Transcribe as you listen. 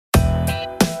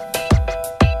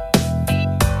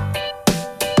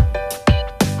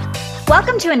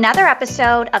Welcome to another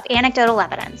episode of Anecdotal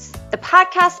Evidence, the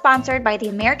podcast sponsored by the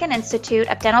American Institute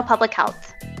of Dental Public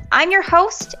Health. I'm your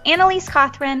host, Annalise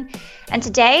Cothran, and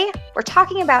today we're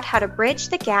talking about how to bridge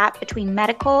the gap between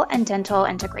medical and dental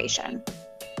integration.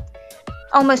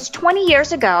 Almost 20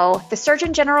 years ago, the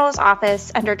Surgeon General's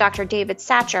office under Dr. David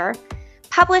Satcher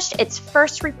published its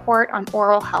first report on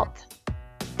oral health.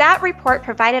 That report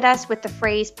provided us with the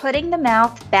phrase putting the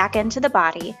mouth back into the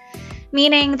body,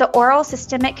 meaning the oral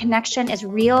systemic connection is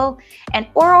real and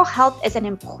oral health is an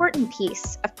important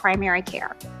piece of primary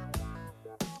care.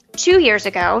 2 years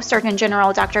ago, Surgeon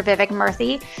General Dr. Vivek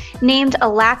Murthy named a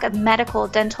lack of medical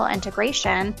dental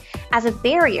integration as a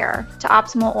barrier to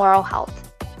optimal oral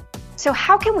health. So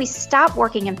how can we stop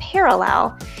working in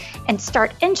parallel and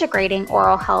start integrating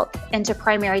oral health into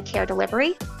primary care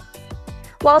delivery?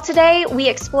 Well, today we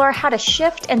explore how to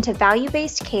shift into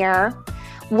value-based care,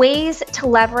 ways to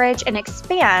leverage and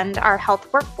expand our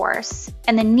health workforce,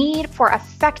 and the need for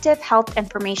effective health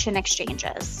information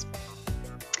exchanges.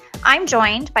 I'm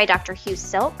joined by Dr. Hugh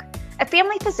Silk, a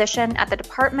family physician at the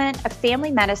Department of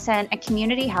Family Medicine and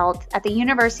Community Health at the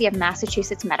University of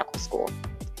Massachusetts Medical School.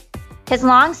 His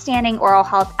long-standing oral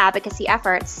health advocacy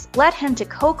efforts led him to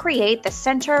co-create the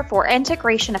Center for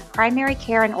Integration of Primary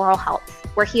Care and Oral Health,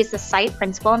 where he is the site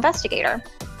principal investigator.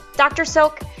 Dr.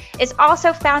 Silk is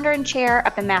also founder and chair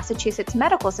of the Massachusetts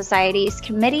Medical Society's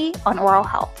Committee on Oral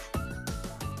Health.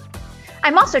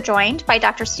 I'm also joined by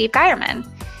Dr. Steve Geierman,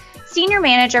 Senior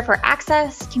Manager for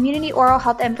Access, Community Oral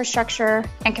Health Infrastructure,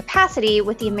 and Capacity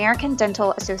with the American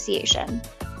Dental Association.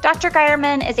 Dr.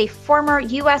 Geierman is a former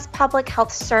U.S. Public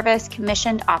Health Service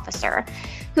commissioned officer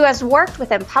who has worked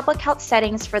within public health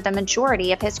settings for the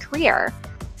majority of his career,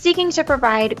 seeking to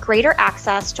provide greater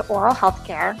access to oral health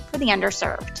care for the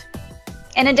underserved.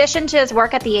 In addition to his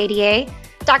work at the ADA,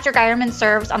 Dr. Geierman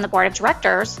serves on the board of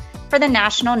directors for the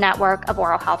National Network of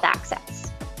Oral Health Access.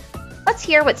 Let's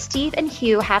hear what Steve and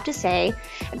Hugh have to say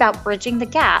about bridging the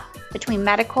gap between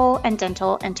medical and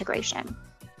dental integration.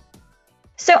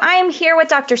 So I am here with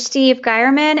Dr. Steve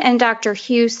Geierman and Dr.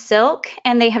 Hugh Silk,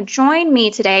 and they have joined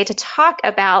me today to talk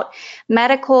about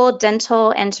medical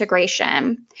dental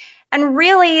integration. And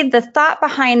really, the thought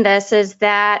behind this is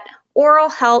that oral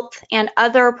health and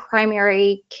other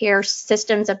primary care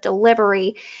systems of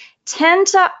delivery tend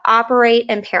to operate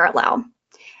in parallel.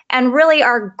 And really,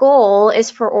 our goal is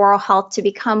for oral health to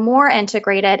become more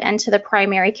integrated into the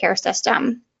primary care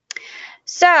system.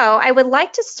 So I would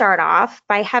like to start off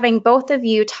by having both of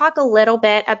you talk a little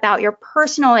bit about your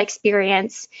personal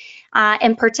experience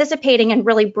in participating and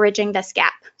really bridging this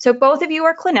gap. So both of you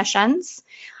are clinicians,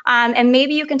 and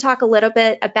maybe you can talk a little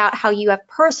bit about how you have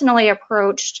personally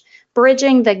approached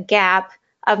bridging the gap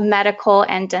of medical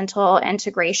and dental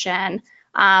integration,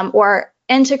 or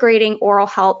integrating oral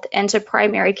health into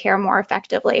primary care more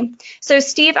effectively. So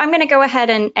Steve, I'm going to go ahead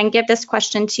and give this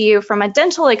question to you from a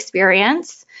dental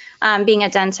experience, being a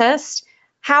dentist.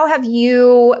 How have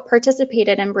you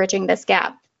participated in bridging this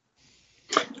gap?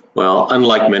 Well,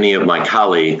 unlike many of my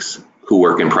colleagues who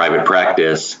work in private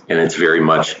practice, and it's very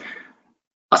much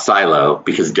a silo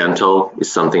because dental is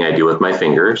something I do with my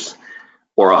fingers,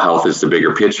 oral health is the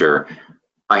bigger picture,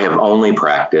 I have only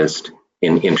practiced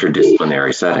in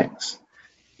interdisciplinary settings.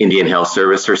 Indian Health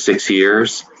Service for 6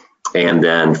 years, and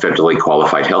then federally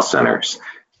qualified health centers.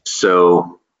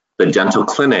 So the dental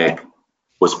clinic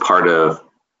was part of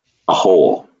a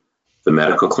whole. The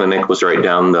medical clinic was right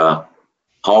down the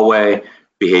hallway,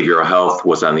 behavioral health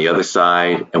was on the other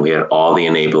side, and we had all the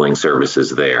enabling services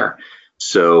there.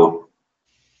 So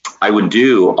I would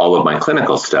do all of my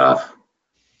clinical stuff,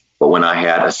 but when I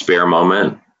had a spare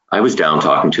moment, I was down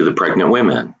talking to the pregnant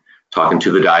women, talking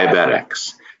to the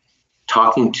diabetics,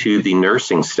 talking to the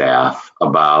nursing staff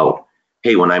about,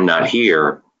 hey, when I'm not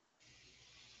here,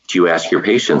 do you ask your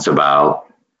patients about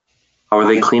how are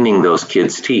they cleaning those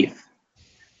kids' teeth?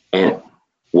 And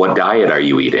what diet are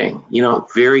you eating? You know,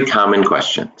 very common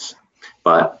questions.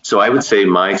 But so I would say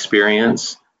my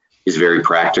experience is very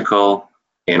practical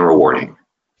and rewarding.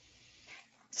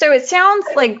 So it sounds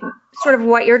like sort of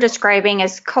what you're describing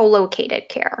as co-located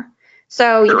care.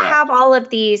 So you have all of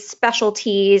these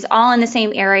specialties all in the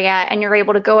same area, and you're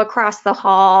able to go across the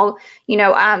hall,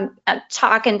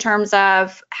 talk in terms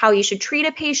of how you should treat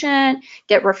a patient,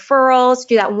 get referrals,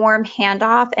 do that warm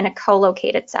handoff in a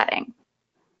co-located setting.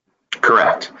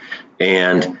 Correct.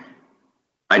 And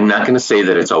I'm not going to say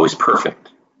that it's always perfect.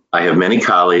 I have many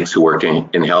colleagues who work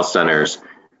in health centers,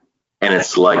 and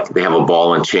it's like they have a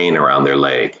ball and chain around their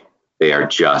leg. They are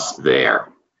just there.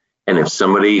 And if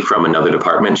somebody from another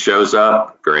department shows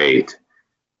up, great.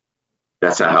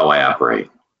 That's not how I operate.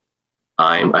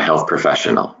 I'm a health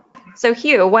professional. So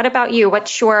Hugh, what about you?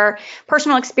 What's your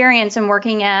personal experience in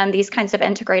working in these kinds of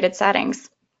integrated settings?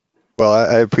 Well,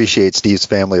 I appreciate Steve's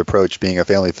family approach, being a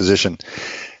family physician.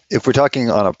 If we're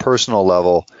talking on a personal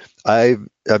level, I've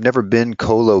never been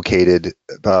co-located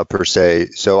per se,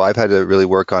 so I've had to really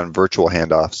work on virtual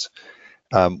handoffs.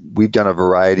 We've done a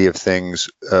variety of things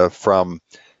from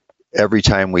every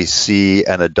time we see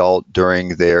an adult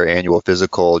during their annual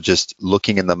physical, just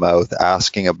looking in the mouth,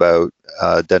 asking about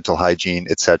dental hygiene,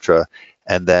 etc.,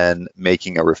 and then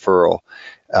making a referral.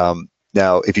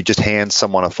 Now, if you just hand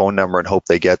someone a phone number and hope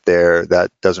they get there,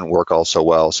 that doesn't work all so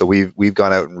well. So we've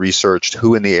gone out and researched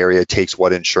who in the area takes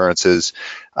what insurances.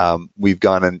 We've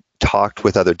gone and talked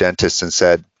with other dentists and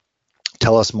said,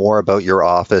 tell us more about your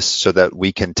office so that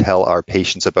we can tell our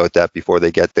patients about that before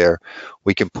they get there.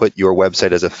 We can put your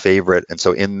website as a favorite, and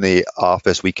so in the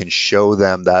office we can show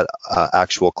them that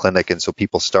actual clinic, and so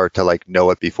people start to know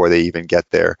it before they even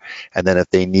get there. And then if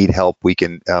they need help, we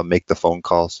can make the phone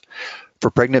calls. For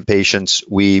pregnant patients,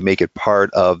 we make it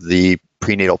part of the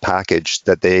prenatal package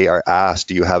that they are asked,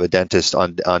 do you have a dentist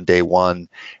on day one?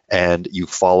 And you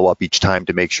follow up each time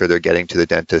to make sure they're getting to the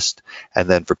dentist. And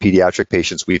then for pediatric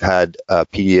patients, we've had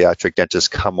pediatric dentists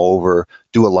come over,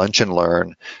 do a lunch and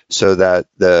learn so that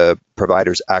the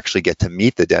providers actually get to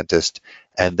meet the dentist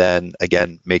and then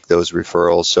again make those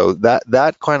referrals. So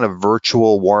that kind of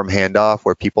virtual warm handoff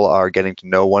where people are getting to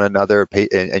know one another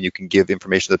and you can give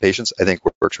information to the patients, I think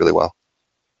works really well.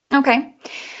 Okay.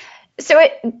 So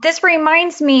this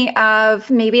reminds me of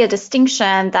maybe a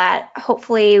distinction that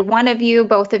hopefully one of you,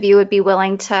 both of you would be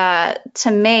willing to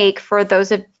make for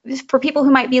people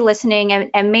who might be listening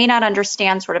and may not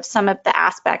understand sort of some of the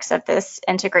aspects of this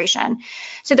integration.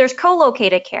 So there's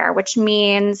co-located care, which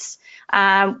means,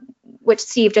 which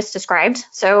Steve just described.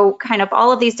 So kind of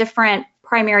all of these different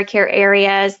primary care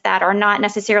areas that are not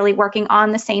necessarily working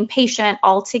on the same patient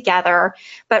altogether,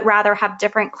 but rather have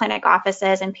different clinic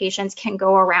offices and patients can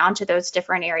go around to those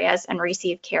different areas and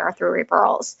receive care through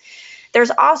referrals.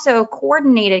 There's also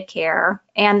coordinated care,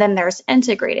 and then there's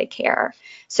integrated care.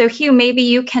 So Hugh, maybe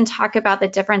you can talk about the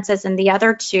differences in the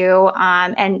other two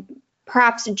and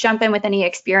perhaps jump in with any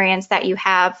experience that you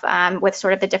have with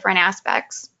sort of the different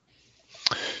aspects.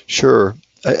 Sure.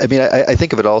 I mean, I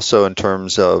think of it also in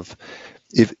terms of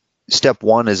if step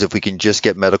one is if we can just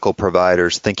get medical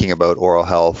providers thinking about oral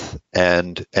health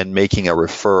and making a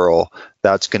referral,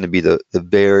 that's going to be the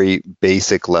very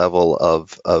basic level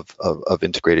of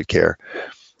integrated care.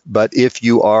 But if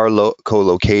you are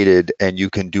co-located and you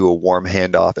can do a warm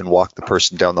handoff and walk the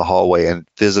person down the hallway and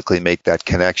physically make that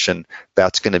connection,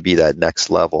 that's going to be that next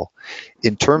level.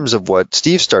 In terms of what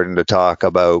Steve's starting to talk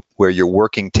about, where you're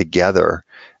working together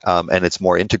and it's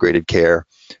more integrated care,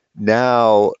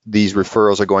 now these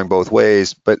referrals are going both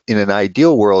ways, but in an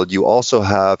ideal world, you also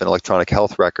have an electronic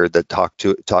health record that talk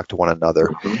to one another.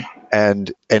 Mm-hmm.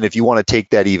 And if you want to take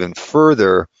that even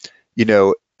further,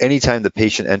 anytime the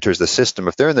patient enters the system,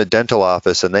 if they're in the dental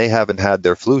office and they haven't had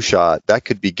their flu shot, that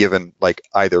could be given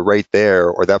either right there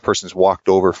or that person's walked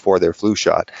over for their flu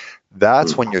shot.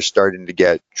 That's when you're starting to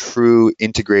get true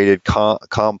integrated,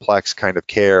 complex kind of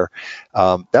care.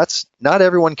 That's not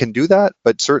everyone can do that,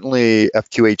 but certainly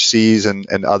FQHCs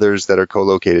and others that are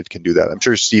co-located can do that. I'm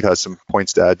sure Steve has some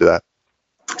points to add to that.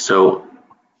 So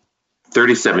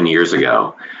 37 years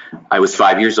ago, I was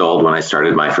 5 years old when I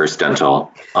started my first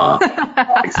dental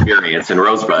experience in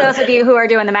Rosebud. For those of you who are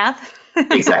doing the math.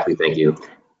 Exactly, thank you.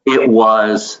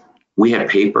 We had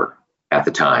paper at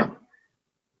the time,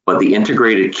 but the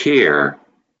integrated care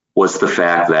was the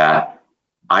fact that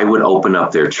I would open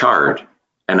up their chart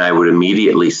and I would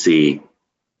immediately see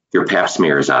your pap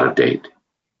smear is out of date.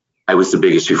 I was the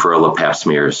biggest referral of pap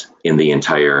smears in the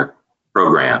entire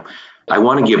program. I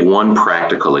want to give one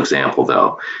practical example,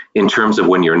 though, in terms of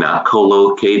when you're not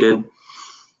co-located.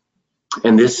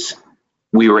 And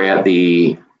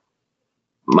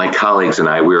my colleagues and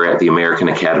I, we were at the American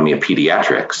Academy of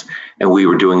Pediatrics, and we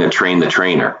were doing a train the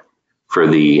trainer for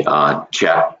the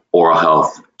oral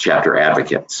health chapter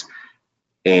advocates.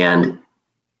 And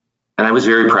I was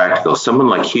very practical. Someone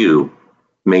like Hugh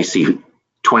may see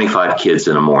 25 kids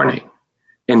in a morning.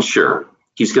 And sure,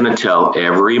 he's going to tell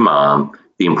every mom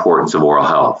the importance of oral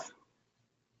health.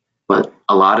 But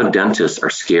a lot of dentists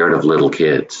are scared of little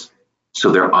kids.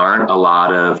 So there aren't a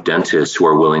lot of dentists who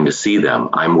are willing to see them.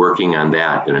 I'm working on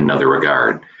that in another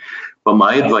regard. But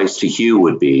my advice to Hugh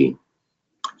would be,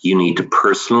 you need to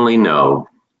personally know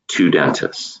 2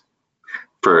 dentists.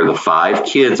 For the 5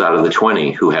 kids out of the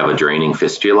 20 who have a draining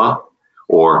fistula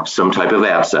or some type of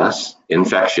abscess,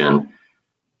 infection,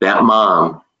 that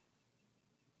mom,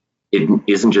 it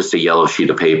isn't just a yellow sheet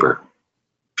of paper.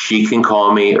 she can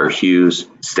call me or Hugh's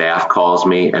staff calls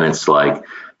me, and it's like,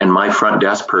 and my front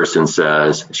desk person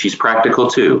says, she's practical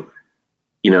too.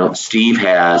 Steve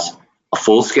has a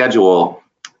full schedule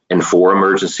and 4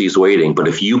 emergencies waiting, but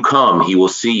if you come, he will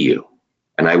see you.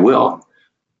 And I will.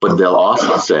 But they'll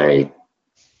also say,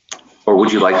 or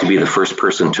would you like to be the first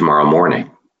person tomorrow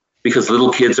morning? Because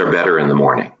little kids are better in the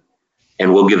morning,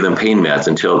 and we'll give them pain meds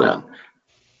until then.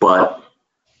 But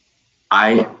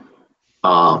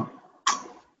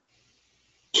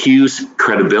Hugh's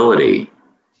credibility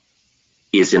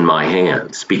is in my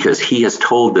hands because he has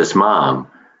told this mom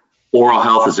oral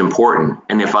health is important.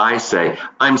 And if I say,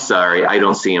 I'm sorry, I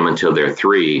don't see him until they're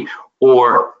 3,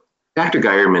 or Dr.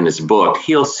 Geierman is booked,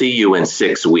 he'll see you in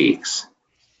 6 weeks.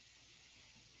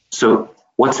 So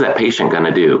what's that patient going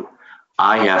to do?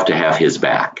 I have to have his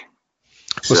back.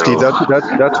 Well, Steve,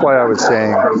 that's why I was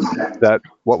saying that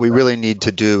what we really need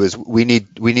to do is we need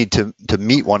to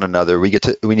meet one another. We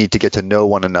need to get to know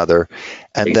one another,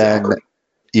 and exactly.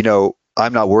 Then,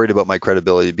 I'm not worried about my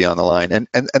credibility to be on the line. And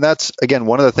that's, again,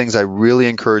 one of the things I really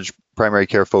encourage primary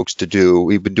care folks to do.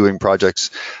 We've been doing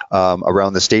projects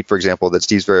around the state, for example, that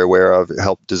Steve's very aware of,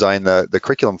 help design the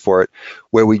curriculum for it,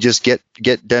 where we just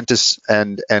get dentists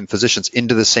and physicians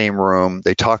into the same room.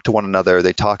 They talk to one another.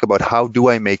 They talk about, how do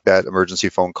I make that emergency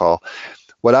phone call?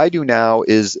 What I do now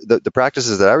is the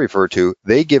practices that I refer to,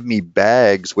 they give me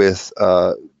bags with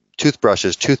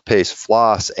toothbrushes, toothpaste,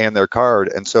 floss, and their card.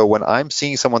 And so when I'm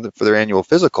seeing someone for their annual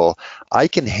physical, I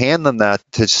can hand them that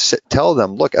to tell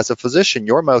them, look, as a physician,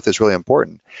 your mouth is really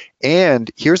important. And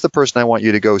here's the person I want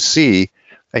you to go see.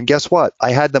 And guess what?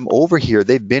 I had them over here.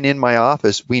 They've been in my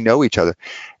office. We know each other.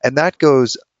 And that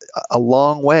goes a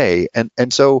long way.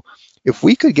 And so if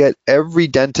we could get every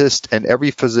dentist and every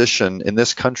physician in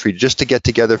this country just to get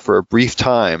together for a brief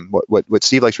time, what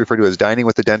Steve likes to refer to as dining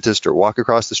with the dentist or walk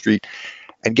across the street,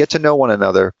 and get to know one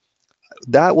another,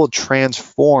 that will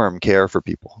transform care for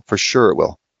people. For sure it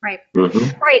will. Right.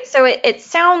 Mm-hmm. Right. So it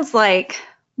sounds like,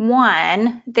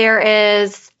 one, there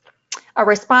is a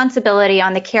responsibility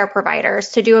on the care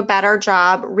providers to do a better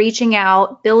job reaching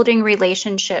out, building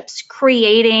relationships,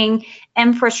 creating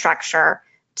infrastructure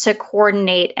to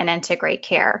coordinate and integrate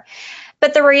care.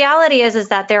 But the reality is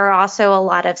that there are also a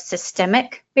lot of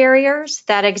systemic barriers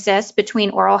that exist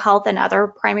between oral health and other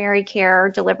primary care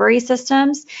delivery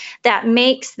systems that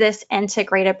makes this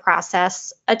integrated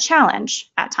process a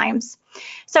challenge at times.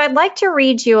 So I'd like to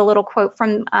read you a little quote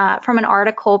from an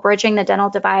article, Bridging the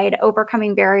Dental Divide,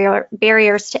 Overcoming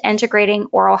Barriers to Integrating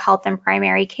Oral Health and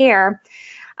Primary Care,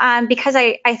 because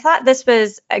I thought this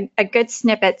was a good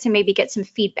snippet to maybe get some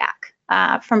feedback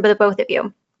from the both of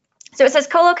you. So it says,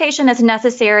 co-location is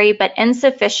necessary but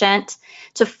insufficient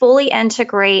to fully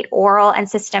integrate oral and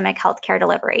systemic healthcare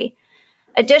delivery.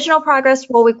 Additional progress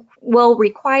will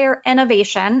require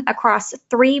innovation across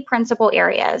 3 principal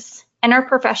areas: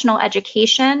 interprofessional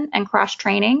education and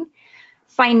cross-training,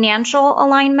 financial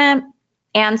alignment,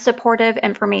 and supportive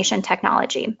information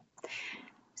technology.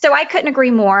 So I couldn't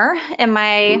agree more.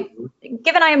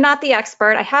 Given I am not the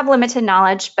expert, I have limited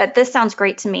knowledge, but this sounds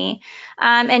great to me.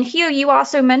 And Hugh, you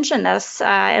also mentioned this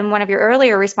in one of your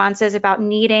earlier responses about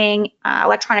needing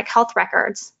electronic health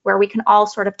records where we can all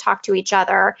sort of talk to each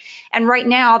other. And right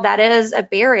now that is a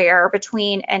barrier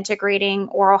between integrating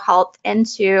oral health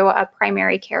into a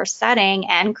primary care setting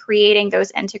and creating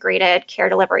those integrated care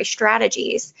delivery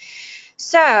strategies.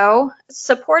 So,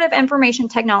 supportive information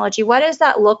technology, what does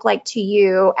that look like to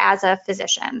you as a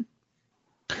physician?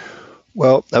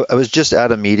 Well, I was just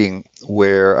at a meeting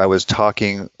where I was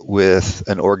talking with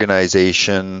an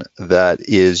organization that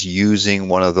is using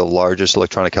one of the largest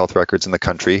electronic health records in the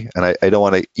country. And I don't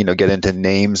want to, get into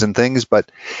names and things,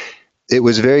 but it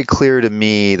was very clear to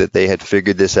me that they had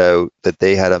figured this out, that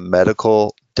they had a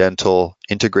medical dental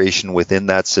integration within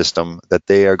that system that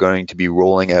they are going to be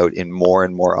rolling out in more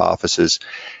and more offices.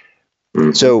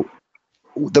 Mm-hmm. So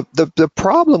the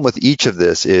problem with each of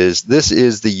this is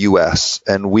the US,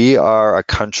 and we are a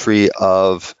country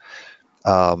of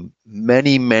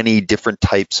many, many different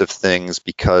types of things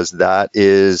because that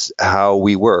is how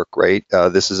we work, right?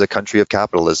 This is a country of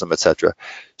capitalism, etc.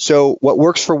 So what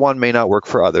works for one may not work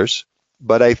for others.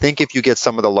 But I think if you get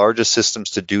some of the largest systems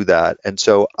to do that, and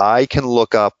so I can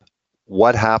look up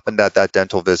what happened at that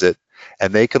dental visit,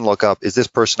 and they can look up, is this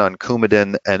person on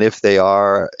Coumadin? And if they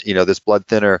are, this blood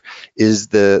thinner, is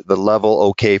the level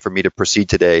okay for me to proceed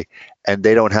today? And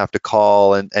they don't have to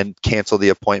call and cancel the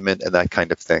appointment and that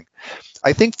kind of thing.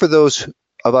 I think for those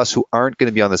of us who aren't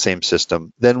going to be on the same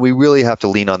system, then we really have to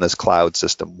lean on this cloud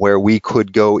system where we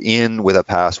could go in with a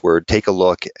password, take a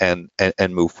look, and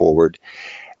move forward.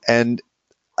 And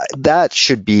that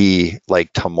should be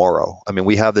like tomorrow. I mean,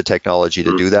 we have the technology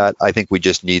to do that. I think we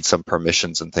just need some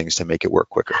permissions and things to make it work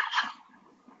quicker.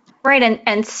 Right.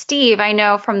 And Steve, I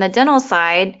know from the dental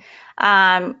side,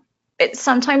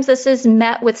 sometimes this is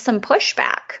met with some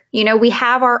pushback. We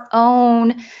have our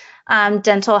own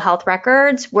dental health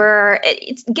records where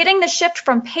it's getting the shift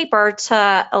from paper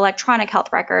to electronic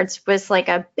health records was like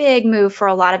a big move for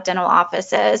a lot of dental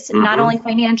offices, not only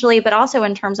financially, but also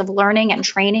in terms of learning and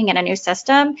training in a new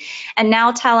system. And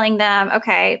now telling them,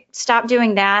 okay, stop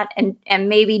doing that and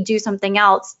maybe do something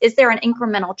else. Is there an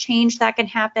incremental change that can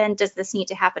happen? Does this need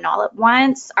to happen all at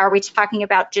once? Are we talking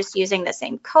about just using the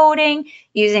same coding,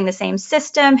 using the same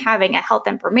system, having a health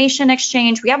information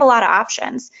exchange? We have a lot of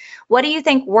options. What do you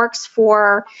think works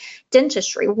for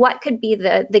dentistry? What could be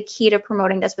the key to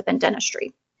promoting this within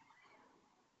dentistry?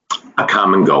 A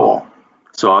common goal.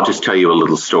 So I'll just tell you a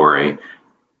little story.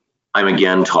 I'm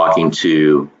again talking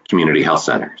to community health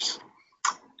centers,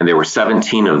 and there were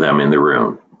 17 of them in the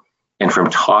room. And from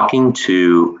talking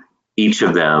to each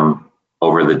of them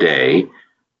over the day,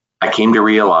 I came to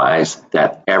realize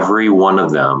that every one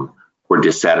of them were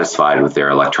dissatisfied with their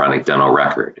electronic dental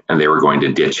record, and they were going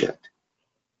to ditch it.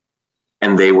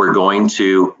 And they were going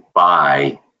to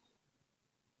buy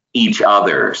each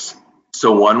other's.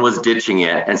 So one was ditching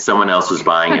it and someone else was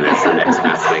buying it as the next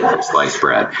best thing for sliced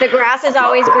bread. The grass is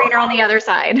always greener on the other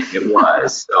side. It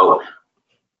was. So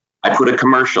I put a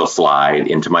commercial slide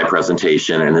into my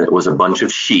presentation, and it was a bunch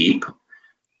of sheep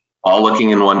all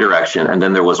looking in one direction. And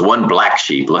then there was one black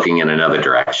sheep looking in another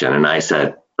direction. And I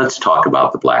said, let's talk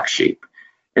about the black sheep.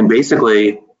 And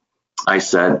basically I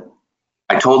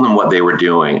told them what they were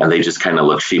doing, and they just kind of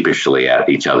looked sheepishly at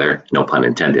each other, no pun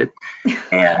intended.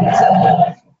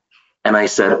 And I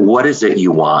said, what is it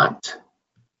you want?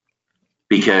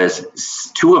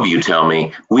 Because two of you tell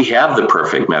me, we have the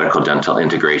perfect medical dental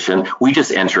integration. We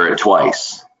just enter it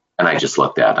twice. And I just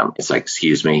looked at them. It's like,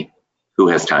 excuse me, who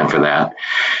has time for that?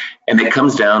 And it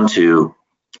comes down to,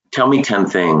 tell me 10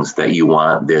 things that you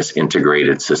want this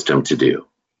integrated system to do.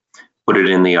 Put it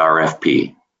in the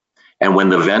RFP. And when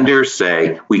the vendors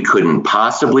say, we couldn't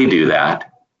possibly do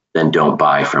that, then don't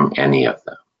buy from any of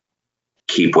them.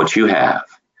 Keep what you have.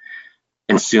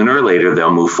 And sooner or later,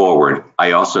 they'll move forward.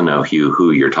 I also know, Hugh,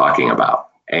 who you're talking about.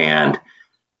 And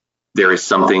there is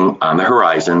something on the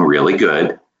horizon really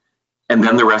good. And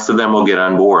then the rest of them will get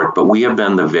on board. But we have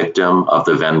been the victim of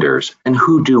the vendors, and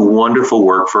who do wonderful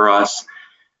work for us.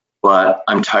 But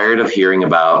I'm tired of hearing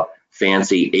about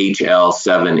fancy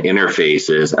HL7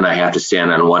 interfaces, and I have to stand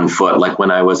on one foot like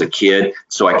when I was a kid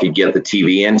so I could get the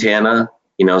TV antenna,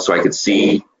 so I could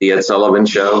see the Ed Sullivan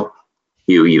Show.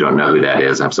 You don't know who that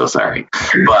is. I'm so sorry.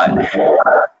 But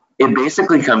it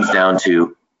basically comes down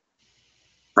to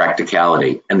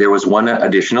practicality. And there was one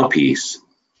additional piece.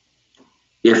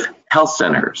 If health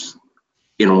centers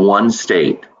in one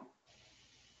state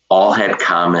all had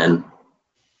common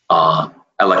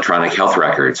electronic health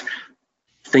records,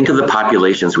 think of the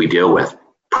populations we deal with: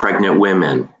 pregnant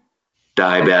women,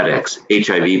 diabetics,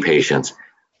 HIV patients.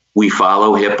 We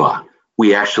follow HIPAA.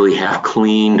 We actually have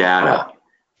clean data.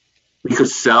 We could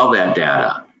sell that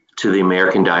data to the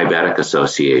American Diabetic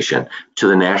Association, to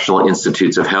the National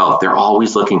Institutes of Health. They're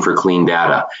always looking for clean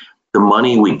data. The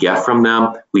money we get from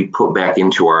them, we put back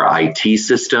into our IT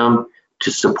system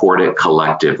to support it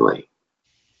collectively.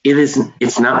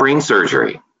 It's not brain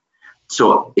surgery.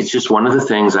 So it's just one of the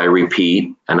things I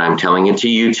repeat, and I'm telling it to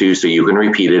you too, so you can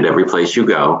repeat it every place you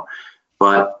go.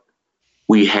 But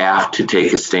we have to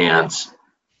take a stance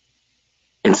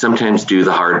and sometimes do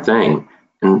the hard thing.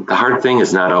 And the hard thing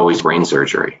is not always brain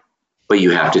surgery, but you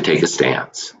have to take a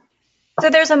stance. So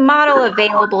there's a model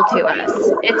available to us.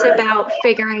 It's about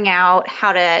figuring out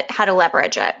how to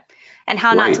leverage it and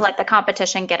how not to let the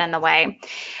competition get in the way.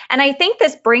 And I think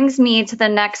this brings me to the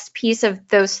next piece of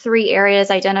those three areas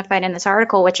identified in this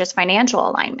article, which is financial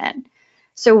alignment.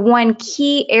 So one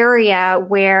key area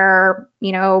where,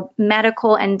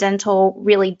 medical and dental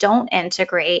really don't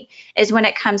integrate is when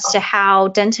it comes to how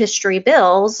dentistry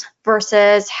bills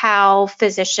versus how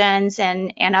physicians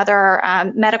and other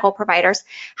medical providers,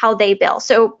 how they bill.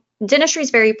 So dentistry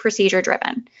is very procedure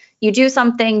driven. You do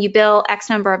something, you bill X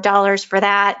number of dollars for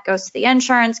that, goes to the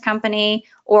insurance company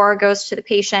or goes to the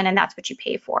patient, and that's what you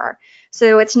pay for.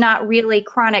 So it's not really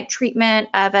chronic treatment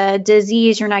of a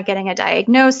disease. You're not getting a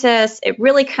diagnosis. It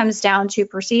really comes down to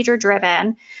procedure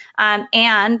driven,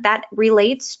 and that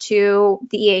relates to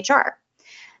the EHR.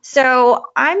 So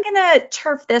I'm going to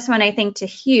turf this one, I think, to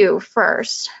Hugh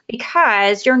first,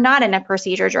 because you're not in a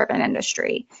procedure driven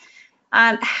industry.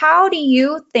 How do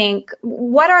you think,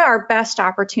 what are our best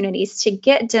opportunities to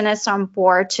get dentists on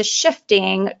board to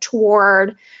shifting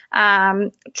toward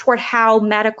how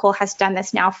medical has done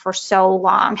this now for so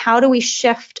long? How do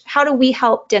we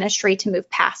help dentistry to move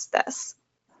past this?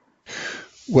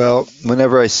 Well,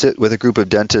 whenever I sit with a group of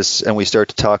dentists and we start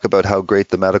to talk about how great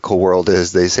the medical world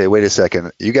is, they say, wait a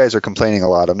second, you guys are complaining a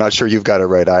lot. I'm not sure you've got it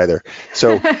right either.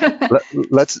 So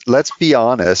let's be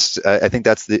honest. I think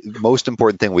that's the most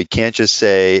important thing. We can't just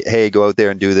say, hey, go out there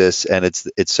and do this, and it's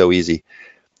so easy.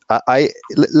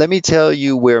 Let me tell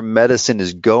you where medicine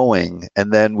is going,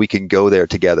 and then we can go there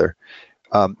together.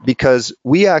 Because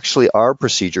we actually are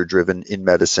procedure driven in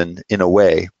medicine in a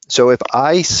way. So if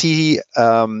I see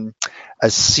a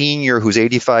senior who's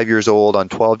 85 years old on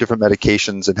 12 different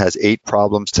medications and has 8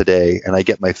 problems today, and I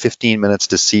get my 15 minutes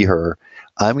to see her,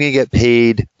 I'm going to get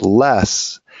paid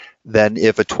less than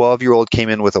if a 12-year-old came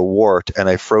in with a wart and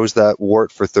I froze that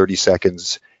wart for 30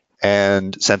 seconds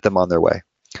and sent them on their way.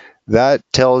 That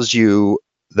tells you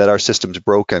that our system's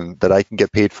broken, that I can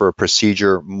get paid for a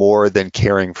procedure more than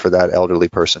caring for that elderly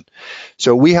person.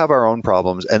 So we have our own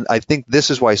problems, and I think this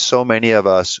is why so many of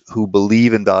us who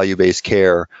believe in value-based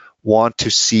care want to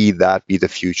see that be the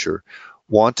future,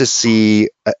 want to see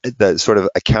the sort of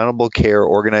accountable care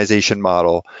organization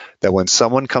model that when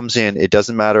someone comes in, it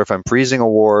doesn't matter if I'm freezing a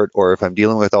wart or if I'm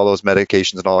dealing with all those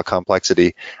medications and all the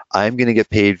complexity, I'm going to get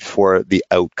paid for the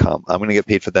outcome. I'm going to get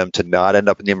paid for them to not end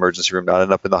up in the emergency room, not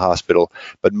end up in the hospital,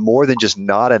 but more than just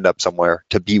not end up somewhere,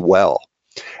 to be well.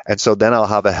 And so then I'll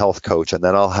have a health coach, and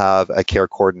then I'll have a care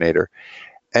coordinator.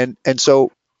 And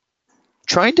so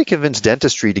trying to convince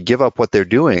dentistry to give up what they're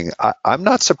doing, I'm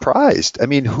not surprised. I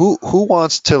mean, who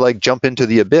wants to like jump into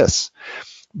the abyss?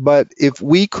 But if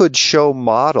we could show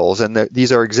models, and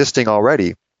these are existing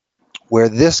already, where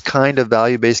this kind of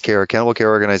value-based care, accountable care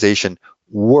organization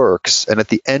works, and at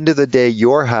the end of the day,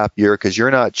 you're happier because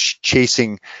you're not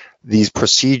chasing these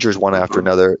procedures one after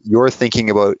another. You're thinking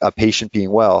about a patient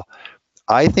being well.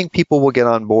 I think people will get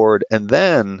on board, and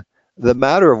then the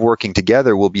matter of working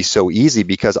together will be so easy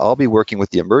because I'll be working with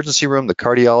the emergency room, the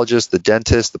cardiologist, the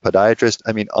dentist, the podiatrist.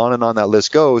 I mean, on and on that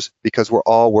list goes because we're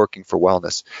all working for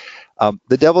wellness.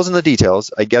 The devil's in the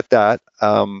details. I get that,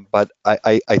 but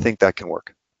I think that can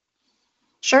work.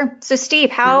 Sure. So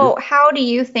Steve, how do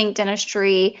you think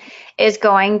dentistry is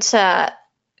going to,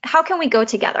 how can we go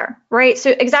together, right?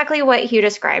 So exactly what you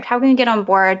described. How can we get on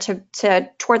board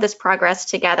toward this progress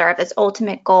together of this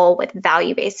ultimate goal with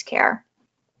value-based care?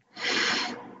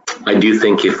 I do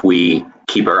think if we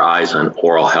keep our eyes on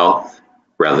oral health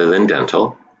rather than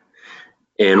dental,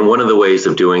 and one of the ways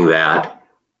of doing that,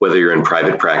 whether you're in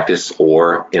private practice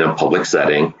or in a public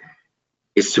setting,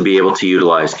 is to be able to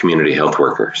utilize community health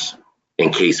workers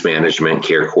in case management,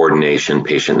 care coordination,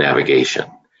 patient navigation.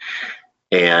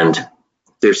 And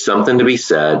there's something to be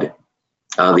said.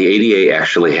 The ADA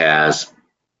actually has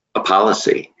a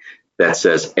policy that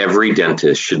says every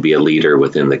dentist should be a leader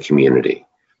within the community.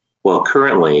 Well,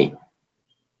 currently,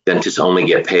 dentists only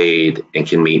get paid and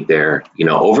can meet their,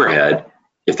 overhead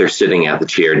if they're sitting at the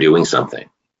chair doing something.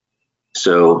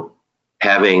 So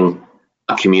having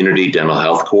a community dental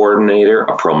health coordinator,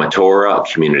 a promotora,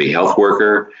 a community health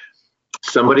worker,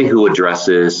 somebody who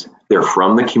addresses, they're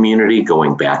from the community,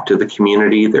 going back to the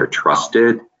community, they're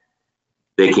trusted.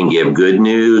 They can give good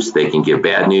news, they can give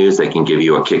bad news, they can give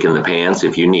you a kick in the pants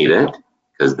if you need it,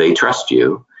 because they trust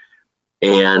you.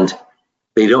 And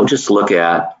they don't just look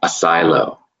at a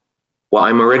silo. Well,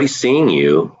 I'm already seeing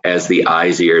you as the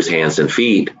eyes, ears, hands, and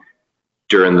feet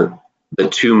during the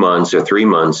 2 months or 3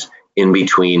 months in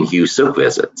between Hugh Silk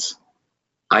visits.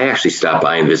 I actually stop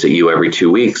by and visit you every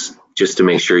 2 weeks just to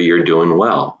make sure you're doing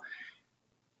well.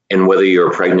 And whether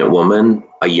you're a pregnant woman,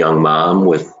 a young mom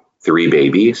with 3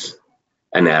 babies,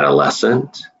 an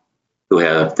adolescent who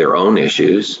have their own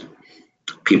issues,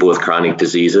 people with chronic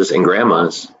diseases, and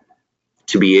grandmas,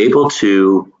 to be able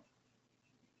to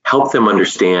help them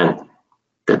understand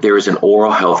that there is an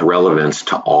oral health relevance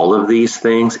to all of these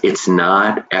things. It's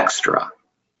not extra.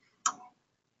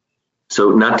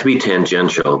 So not to be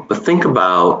tangential, but think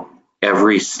about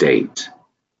every state.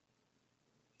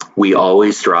 We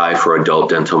always strive for adult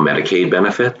dental Medicaid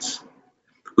benefits.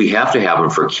 We have to have them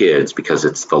for kids because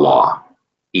it's the law.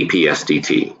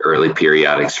 EPSDT, early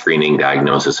periodic screening,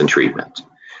 diagnosis, and treatment.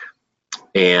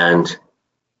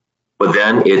 But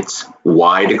then it's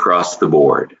wide across the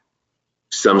board.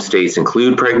 Some states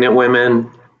include pregnant women,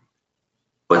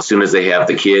 but as soon as they have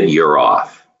the kid, you're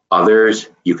off. Others,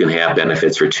 you can have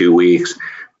benefits for 2 weeks.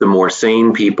 The more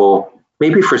sane people,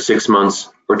 maybe for 6 months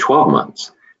or 12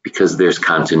 months, because there's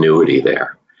continuity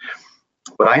there.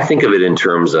 But I think of it in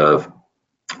terms of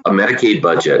a Medicaid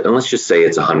budget, and let's just say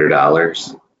it's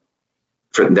 $100,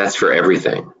 that's for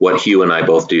everything, what Hugh and I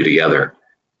both do together,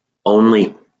 only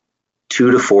 $2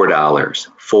 to $4,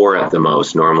 four at the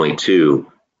most, normally $2,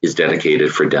 is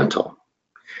dedicated for dental.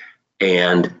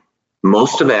 And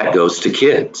most of that goes to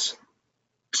kids.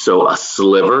 So a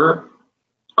sliver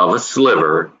of a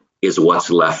sliver is what's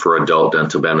left for adult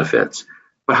dental benefits.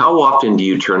 But how often do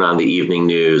you turn on the evening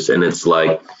news and it's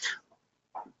like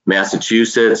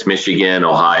Massachusetts, Michigan,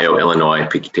 Ohio, Illinois,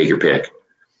 take your pick,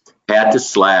 had to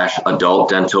slash adult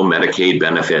dental Medicaid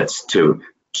benefits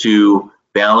to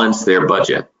balance their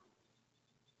budget?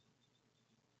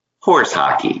 Horse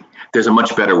hockey. There's a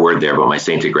much better word there, but my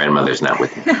sainted grandmother's not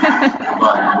with me.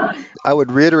 But I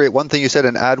would reiterate one thing you said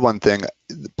and add one thing.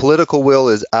 Political will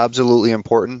is absolutely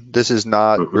important. This is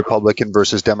not Republican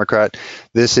versus Democrat.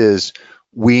 This is,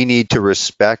 we need to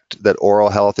respect that oral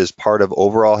health is part of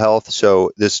overall health.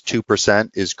 So this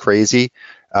 2% is crazy.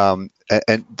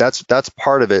 And that's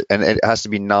part of it, and it has to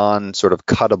be sort of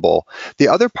cuttable. The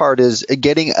other part is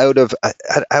getting out of,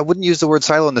 I wouldn't use the word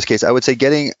silo in this case. I would say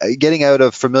getting out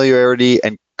of familiarity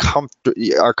and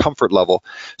our comfort level.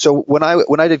 So when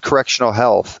I did correctional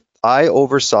health, I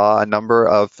oversaw a number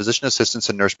of physician assistants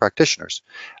and nurse practitioners.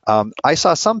 I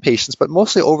saw some patients, but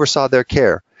mostly oversaw their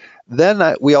care.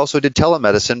 Then we also did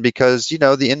telemedicine because,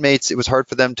 the inmates, it was hard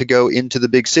for them to go into the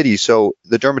big city. So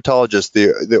the dermatologist,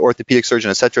 the orthopedic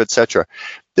surgeon, et cetera, et cetera.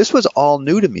 This was all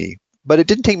new to me, but it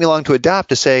didn't take me long to adapt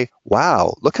to say,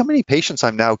 wow, look how many patients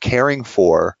I'm now caring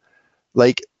for,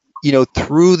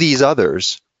 through these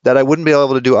others that I wouldn't be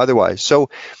able to do otherwise. So,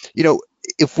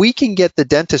 if we can get the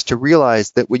dentist to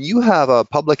realize that when you have a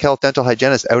public health dental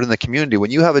hygienist out in the community, when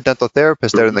you have a dental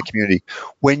therapist out in the community,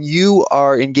 when you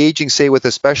are engaging, say, with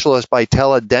a specialist by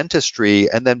teledentistry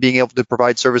and then being able to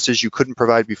provide services you couldn't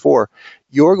provide before,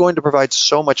 you're going to provide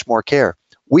so much more care.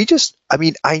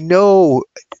 I know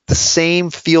the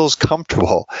same feels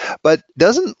comfortable, but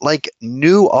doesn't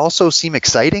new also seem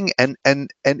exciting? And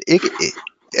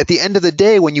at the end of the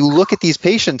day, when you look at these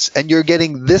patients and you're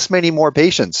getting this many more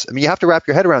patients, you have to wrap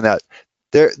your head around that.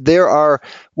 There are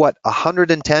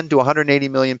 110 to 180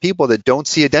 million people that don't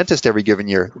see a dentist every given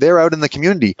year. They're out in the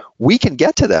community. We can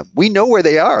get to them. We know where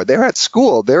they are. They're at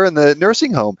school. They're in the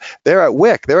nursing home. They're at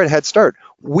WIC. They're at Head Start.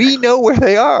 We know where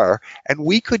they are, and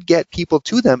we could get people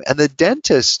to them, and the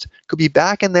dentist could be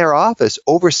back in their office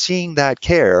overseeing that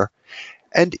care.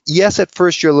 And yes, at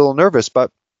first you're a little nervous,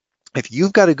 but if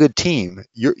you've got a good team,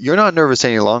 you're not nervous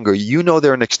any longer. You know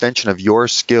they're an extension of your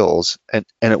skills, and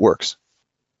it works.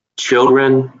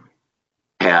 Children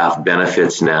have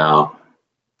benefits now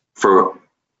for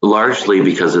largely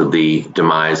because of the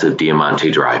demise of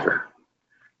Diamante Driver,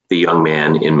 the young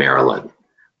man in Maryland.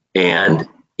 And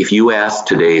if you ask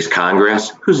today's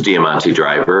Congress, who's Diamante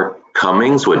Driver?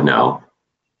 Cummings would know,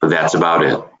 but that's about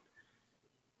it.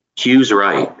 Hugh's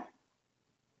right.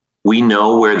 We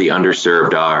know where the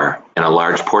underserved are, and a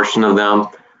large portion of them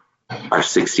are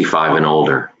 65 and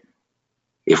older.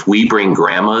 If we bring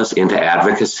grandmas into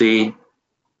advocacy,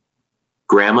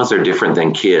 grandmas are different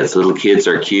than kids. Little kids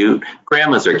are cute.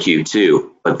 Grandmas are cute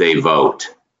too, but they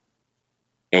vote.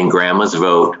 And grandmas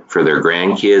vote for their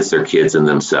grandkids, their kids, and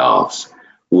themselves.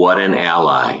 What an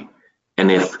ally. And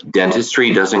if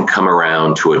dentistry doesn't come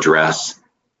around to address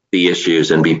the issues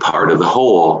and be part of the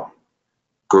whole,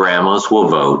 grandmas will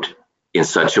vote in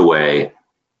such a way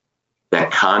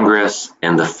that Congress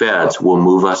and the feds will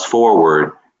move us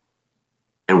forward,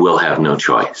 and we'll have no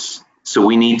choice. So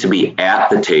we need to be at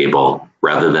the table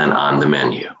rather than on the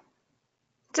menu.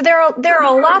 So there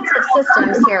are lots of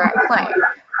systems here at play.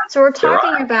 So we're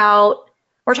talking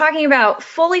about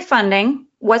fully funding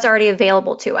what's already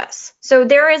available to us. So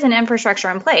there is an infrastructure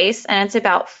in place, and it's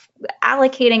about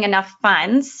allocating enough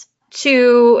funds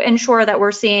to ensure that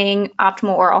we're seeing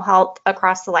optimal oral health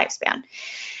across the lifespan.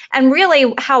 And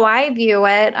really how I view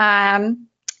it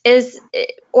is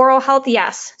oral health,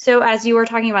 yes. So as you were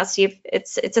talking about, Steve,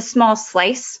 it's a small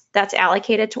slice that's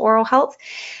allocated to oral health,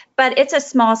 but it's a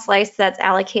small slice that's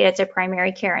allocated to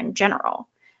primary care in general.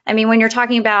 When you're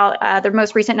talking about the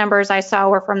most recent numbers I saw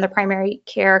were from the Primary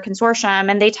Care Consortium,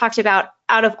 and they talked about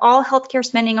out of all healthcare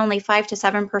spending, only 5 to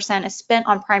 7% is spent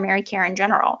on primary care in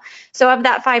general. So of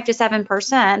that 5 to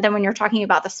 7%, then when you're talking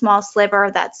about the small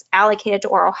sliver that's allocated to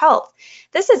oral health,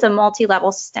 this is a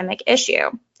multi-level systemic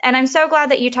issue. And I'm so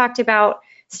glad that you talked about,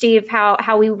 Steve,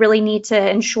 how we really need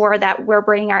to ensure that we're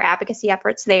bringing our advocacy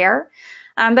efforts there.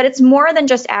 But it's more than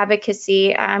just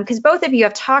advocacy, because both of you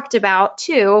have talked about,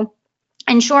 too,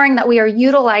 ensuring that we are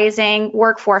utilizing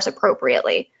workforce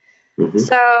appropriately.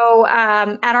 So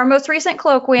at our most recent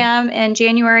colloquium in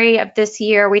January of this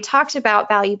year, we talked about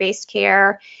value-based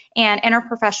care and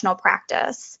interprofessional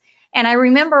practice. And I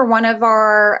remember one of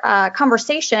our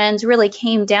conversations really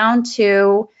came down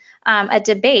to a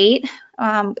debate,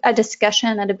 a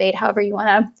discussion, a debate, however you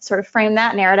want to sort of frame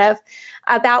that narrative,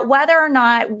 about whether or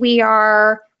not we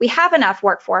have enough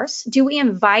workforce. Do we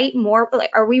invite more?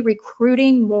 Are we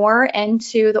recruiting more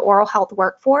into the oral health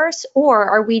workforce,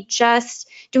 or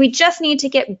do we just need to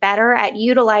get better at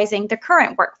utilizing the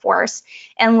current workforce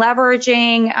and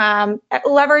leveraging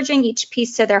each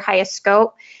piece to their highest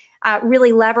scope?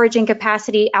 Really leveraging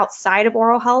capacity outside of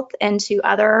oral health into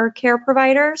other care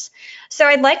providers. So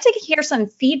I'd like to hear some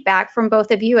feedback from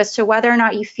both of you as to whether or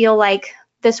not you feel like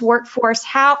this workforce,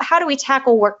 how do we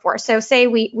tackle workforce? So say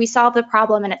we solve the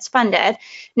problem and it's funded.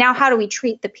 Now how do we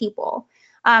treat the people?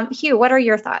 Hugh, what are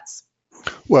your thoughts?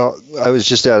 Well, I was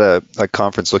just at a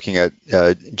conference looking at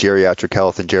geriatric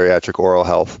health and geriatric oral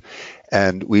health.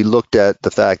 And we looked at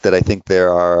the fact that I think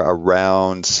there are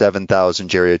around 7,000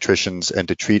 geriatricians, and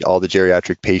to treat all the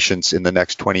geriatric patients in the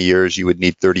next 20 years, you would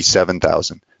need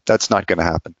 37,000. That's not going to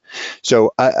happen.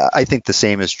 So I think the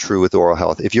same is true with oral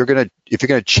health. If you're going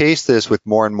to chase this with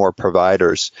more and more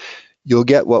providers, you'll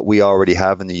get what we already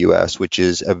have in the U.S., which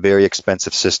is a very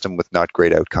expensive system with not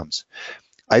great outcomes.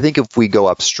 I think if we go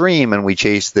upstream and we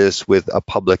chase this with a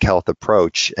public health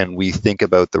approach, and we think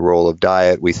about the role of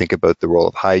diet, we think about the role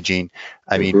of hygiene.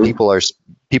 I mean, people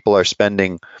are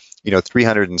spending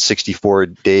 364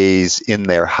 days in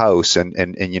their house and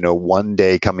one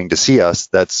day coming to see us.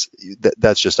 That's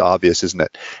just obvious, isn't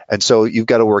it? And so you've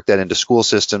got to work that into school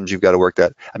systems. You've got to work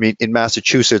that. I mean, in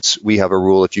Massachusetts, we have a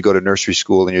rule: if you go to nursery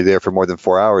school and you're there for more than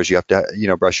 4 hours, you have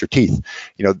to, brush your teeth.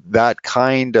 That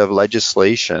kind of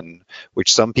legislation,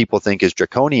 which some people think is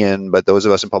draconian, but those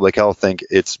of us in public health think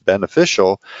it's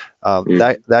beneficial.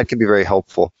 That can be very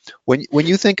helpful. When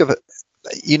you think of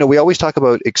we always talk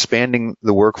about expanding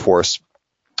the workforce.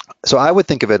 So I would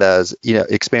think of it as,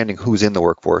 expanding who's in the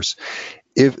workforce.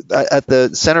 If at the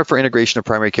Center for Integration of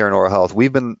Primary Care and Oral Health,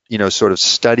 we've been, sort of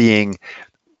studying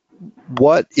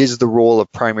what is the role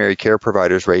of primary care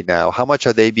providers right now? How much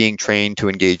are they being trained to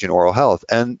engage in oral health?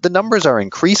 And the numbers are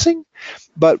increasing,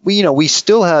 but we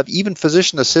still have even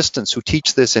physician assistants who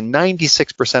teach this in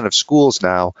 96% of schools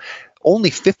now.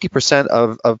 Only 50%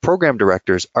 of program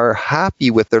directors are happy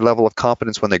with their level of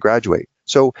competence when they graduate.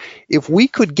 So if we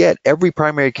could get every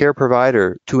primary care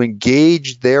provider to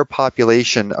engage their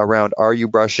population around, are you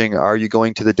brushing, are you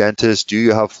going to the dentist, do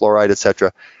you have fluoride,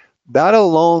 etc., that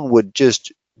alone would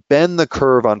just bend the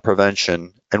curve on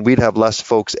prevention, and we'd have less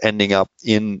folks ending up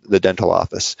in the dental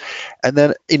office. And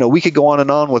then, we could go on and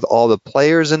on with all the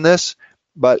players in this.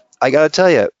 But I got to tell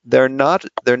you, they're not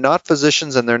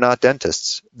physicians and they're not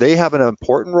dentists. They have an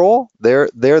important role. They're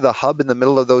the hub in the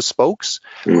middle of those spokes.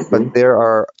 But there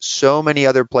are so many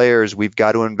other players we've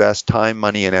got to invest time,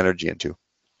 money, and energy into.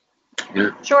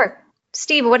 Sure.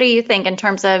 Steve, what do you think in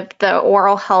terms of the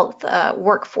oral health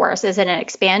workforce? Is it an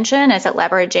expansion? Is it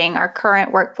leveraging our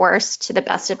current workforce to the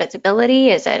best of its ability?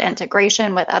 Is it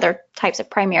integration with other types of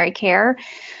primary care?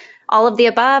 All of the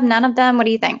above? None of them? What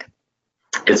do you think?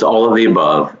 It's all of the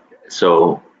above.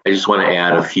 So I just want to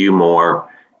add a few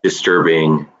more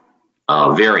disturbing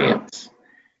variants,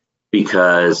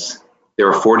 because there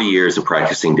are 40 years of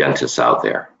practicing dentists out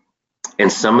there,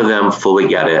 and some of them fully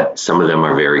get it. Some of them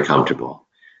are very comfortable.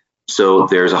 So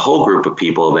there's a whole group of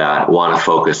people that want to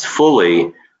focus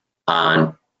fully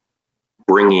on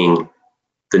bringing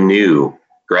the new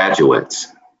graduates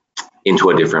into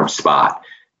a different spot.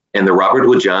 And the Robert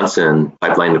Wood Johnson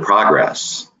Pipeline to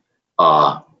Progress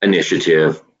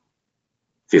initiative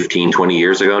 15, 20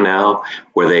 years ago now,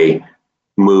 where they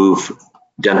move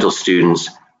dental students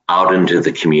out into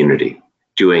the community,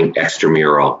 doing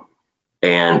extramural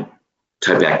and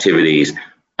type activities,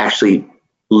 actually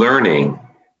learning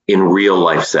in real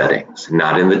life settings,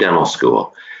 not in the dental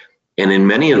school. And in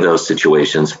many of those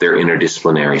situations, they're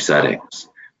interdisciplinary settings.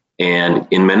 And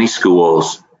in many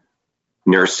schools,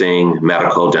 nursing,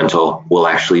 medical, dental will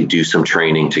actually do some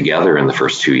training together in the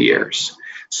first 2 years.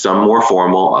 Some more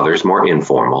formal, others more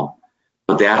informal,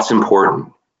 but that's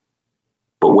important.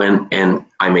 But and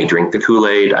I may drink the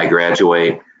Kool-Aid, I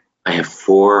graduate, I have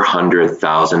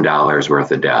 $400,000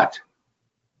 worth of debt.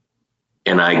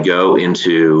 And I go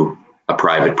into a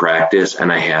private practice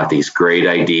and I have these great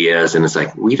ideas, and it's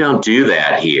like, we don't do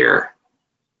that here.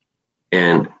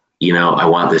 And, I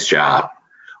want this job.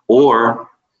 Or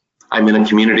I'm in a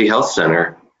community health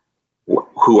center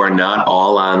who are not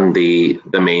all on the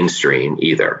mainstream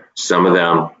either. Some of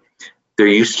them, there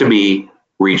used to be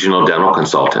regional dental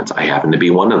consultants. I happen to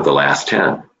be one of the last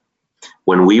 10.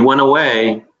 when we went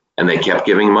away and they kept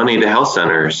giving money to health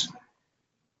centers,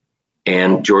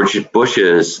 and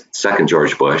second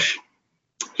George Bush,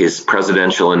 his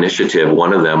presidential initiative,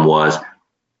 one of them was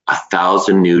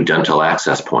 1,000 new dental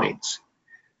access points.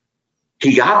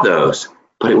 He got those,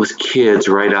 but it was kids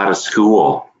right out of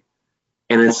school.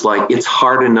 And it's like, it's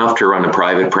hard enough to run a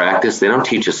private practice. They don't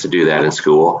teach us to do that in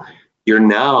school. You're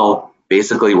now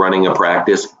basically running a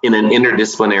practice in an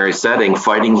interdisciplinary setting,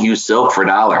 fighting Hugh Silk for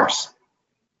dollars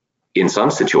in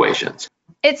some situations.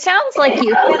 It sounds like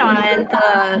you hit on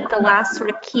the last sort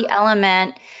of key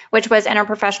element, which was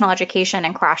interprofessional education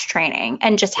and cross training,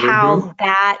 and just how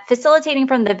that facilitating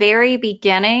from the very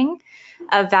beginning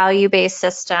a value-based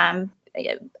system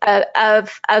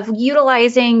of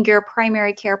utilizing your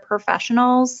primary care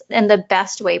professionals in the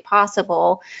best way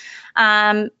possible.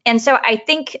 And so I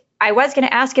think I was going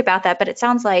to ask about that, but it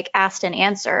sounds like asked and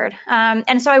answered.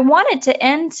 And so I wanted to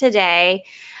end today.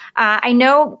 I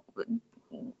know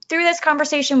through this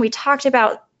conversation, we talked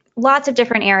about lots of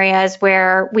different areas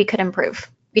where we could improve.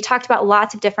 We talked about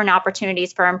lots of different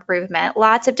opportunities for improvement,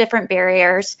 lots of different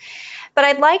barriers. But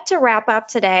I'd like to wrap up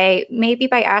today maybe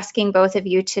by asking both of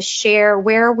you to share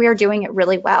where we're doing it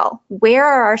really well. Where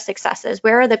are our successes?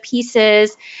 Where are the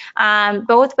pieces,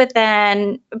 both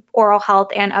within oral health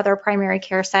and other primary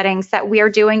care settings, that we are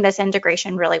doing this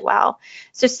integration really well?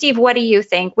 So Steve, what do you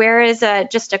think? Where is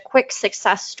just a quick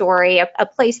success story, a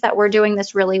place that we're doing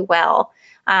this really well,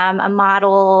 a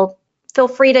model? Feel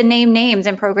free to name names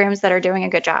and programs that are doing a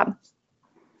good job.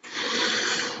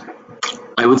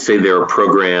 I would say there are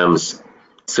programs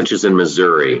such as in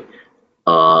Missouri,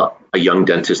 a young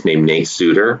dentist named Nate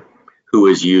Suter, who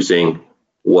is using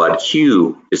what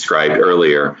Hugh described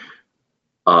earlier,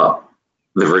 the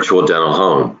virtual dental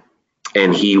home.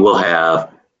 And he will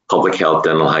have public health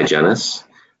dental hygienists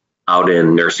out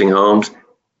in nursing homes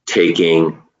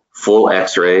taking full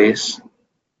x-rays,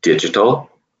 digital,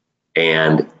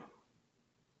 and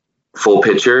full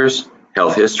pictures,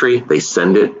 health history. They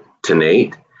send it to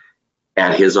Nate.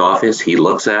 At his office, he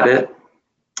looks at it.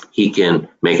 He can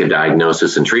make a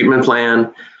diagnosis and treatment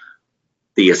plan.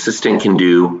 The assistant can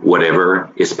do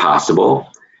whatever is possible.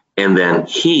 And then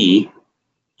he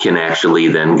can actually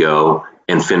then go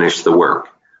and finish the work.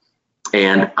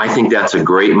 And I think that's a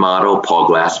great model. Paul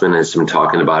Glassman has been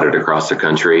talking about it across the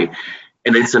country.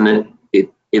 And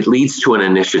it leads to an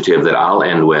initiative that I'll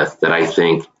end with that I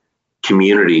think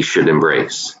communities should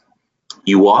embrace.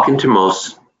 You walk into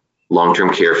most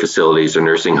long-term care facilities or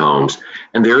nursing homes,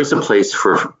 and there is a place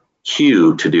for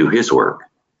Hugh to do his work,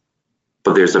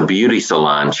 but there's a beauty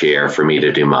salon chair for me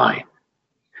to do mine.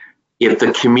 If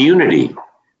the community,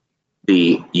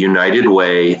 the United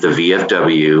Way, the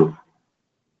VFW,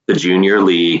 the Junior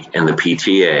League, and the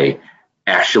PTA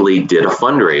actually did a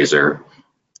fundraiser,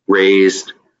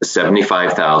 raised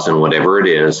 $75,000, whatever it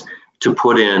is, to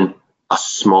put in a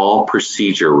small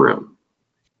procedure room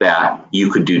that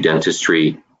you could do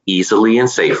dentistry easily and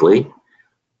safely,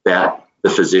 that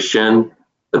the physician,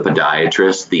 the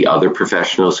podiatrist, the other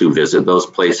professionals who visit those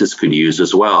places could use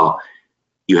as well.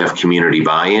 You have community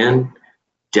buy-in.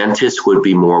 Dentists would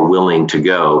be more willing to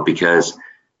go because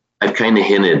I've kind of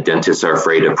hinted dentists are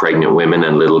afraid of pregnant women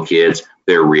and little kids.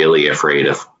 They're really afraid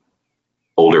of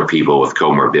older people with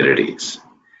comorbidities.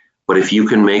 But if you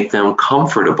can make them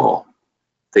comfortable,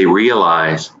 they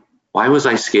realize, why was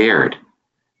I scared?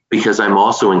 Because I'm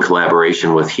also in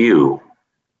collaboration with Hugh,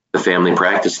 the family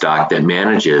practice doc that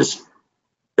manages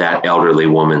that elderly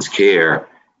woman's care,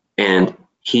 and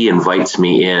he invites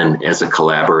me in as a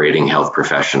collaborating health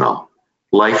professional.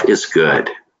 Life is good.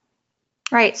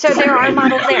 Right, so there are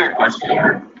models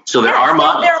there. So there are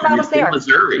models there. In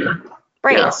Missouri.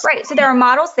 Right, Yes. right. So there are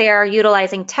models there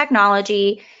utilizing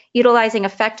technology, utilizing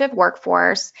effective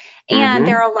workforce, and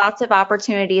there are lots of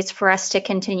opportunities for us to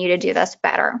continue to do this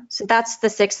better. So that's the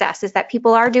success, is that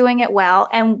people are doing it well,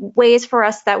 and ways for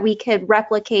us that we could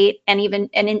replicate and even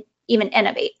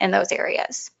innovate in those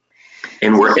areas.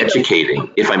 And we're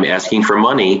educating. If I'm asking for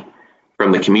money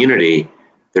from the community,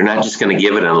 they're not just going to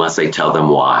give it unless I tell them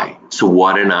why. So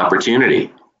what an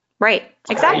opportunity. Right,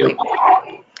 exactly.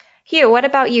 Hugh, what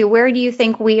about you? Where do you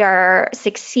think we are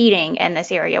succeeding in this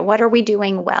area? What are we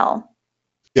doing well?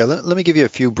 Yeah, let me give you a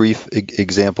few brief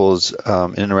examples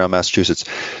in and around Massachusetts.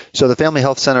 So the Family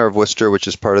Health Center of Worcester, which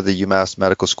is part of the UMass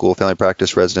Medical School Family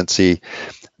Practice Residency,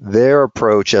 their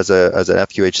approach as an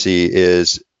FQHC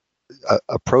is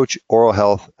approach oral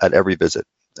health at every visit.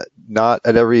 Not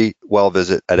at every well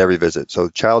visit, at every visit. So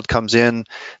the child comes in,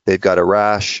 they've got a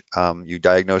rash, you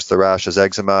diagnose the rash as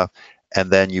eczema, and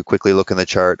then you quickly look in the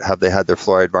chart, have they had their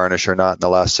fluoride varnish or not in the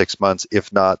last 6 months?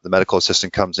 If not, the medical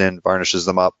assistant comes in, varnishes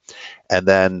them up, and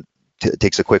then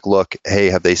takes a quick look. Hey,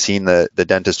 have they seen the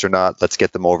dentist or not? Let's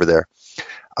get them over there.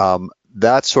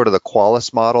 That's sort of the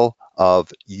Qualis model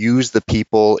of use the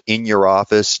people in your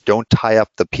office. Don't tie up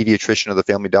the pediatrician or the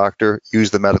family doctor.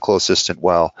 Use the medical assistant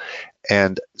well.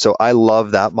 And so I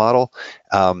love that model.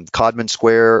 Codman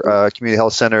Square Community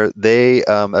Health Center, they,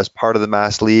 as part of the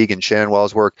Mass League and Shannon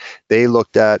Wells' work, they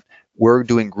looked at, we're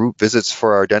doing group visits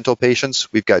for our dental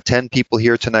patients. We've got 10 people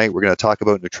here tonight. We're going to talk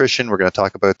about nutrition. We're going to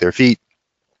talk about their feet.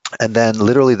 And then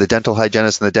literally the dental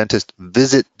hygienist and the dentist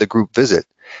visit the group visit.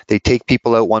 They take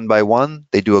people out one by one.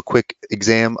 They do a quick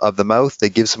exam of the mouth. They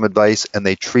give some advice and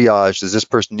they triage. Does this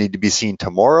person need to be seen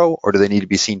tomorrow or do they need to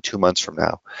be seen 2 months from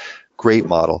now? Great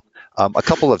model. A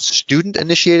couple of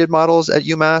student-initiated models at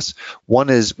UMass. One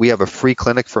is we have a free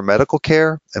clinic for medical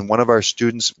care, and one of our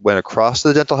students went across to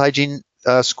the dental hygiene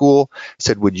school,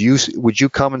 said, would you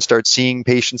come and start seeing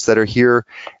patients that are here?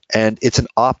 And it's an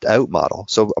opt-out model.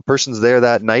 So a person's there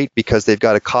that night because they've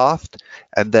got a cough,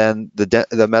 and then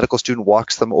the medical student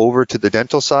walks them over to the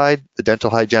dental side. The dental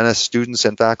hygienist, students,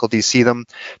 and faculty see them.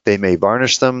 They may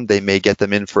varnish them. They may get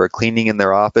them in for a cleaning in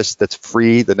their office that's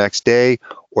free the next day,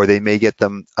 or they may get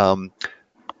them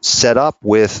set up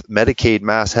with Medicaid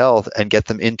Mass Health and get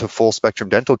them into full spectrum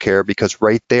dental care because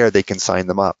right there they can sign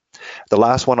them up. The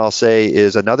last one I'll say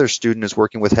is another student is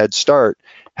working with Head Start.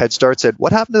 Head Start said,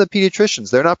 what happened to the pediatricians?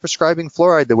 They're not prescribing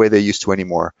fluoride the way they used to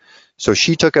anymore. So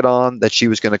she took it on that she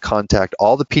was going to contact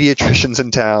all the pediatricians in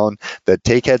town that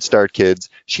take Head Start kids.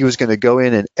 She was going to go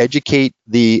in and educate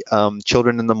the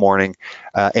children in the morning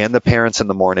and the parents in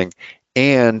the morning.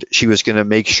 And she was going to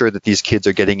make sure that these kids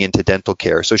are getting into dental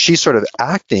care. So she's sort of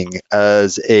acting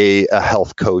as a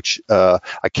health coach, a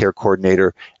care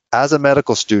coordinator, as a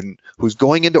medical student who's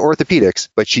going into orthopedics,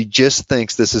 but she just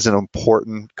thinks this is an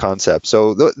important concept.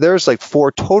 So there's like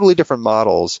 4 totally different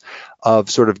models of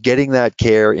sort of getting that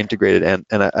care integrated, and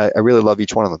I really love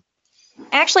each one of them.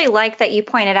 I actually like that you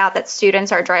pointed out that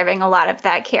students are driving a lot of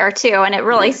that care too. And it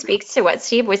really speaks to what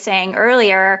Steve was saying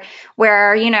earlier,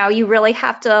 where, you really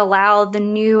have to allow the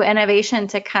new innovation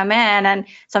to come in. And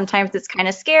sometimes it's kind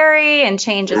of scary and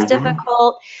change is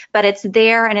difficult, but it's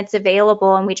there and it's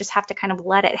available. And we just have to kind of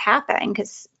let it happen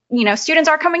because, students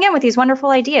are coming in with these wonderful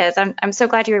ideas. I'm so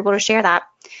glad you were able to share that.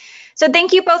 So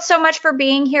thank you both so much for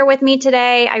being here with me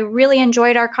today. I really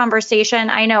enjoyed our conversation.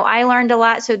 I know I learned a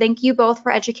lot, so thank you both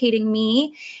for educating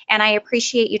me, and I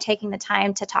appreciate you taking the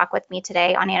time to talk with me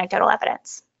today on Anecdotal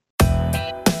Evidence.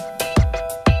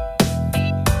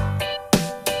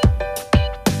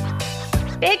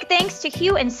 Big thanks to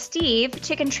Hugh and Steve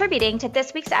for contributing to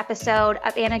this week's episode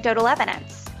of Anecdotal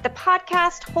Evidence, the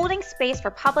podcast holding space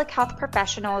for public health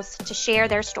professionals to share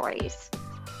their stories.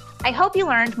 I hope you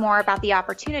learned more about the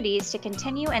opportunities to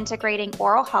continue integrating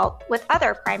oral health with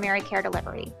other primary care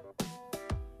delivery.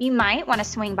 You might want to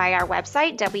swing by our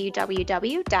website,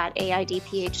 www.aidph.org,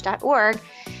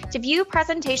 to view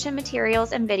presentation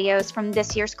materials and videos from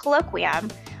this year's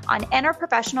colloquium on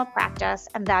interprofessional practice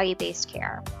and value-based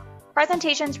care.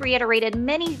 Presentations reiterated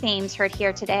many themes heard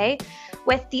here today,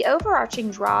 with the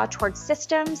overarching draw towards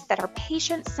systems that are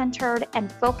patient-centered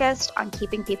and focused on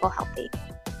keeping people healthy.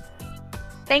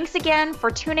 Thanks again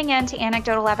for tuning in to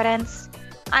Anecdotal Evidence.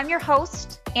 I'm your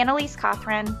host, Annalise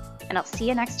Cothran, and I'll see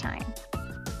you next time.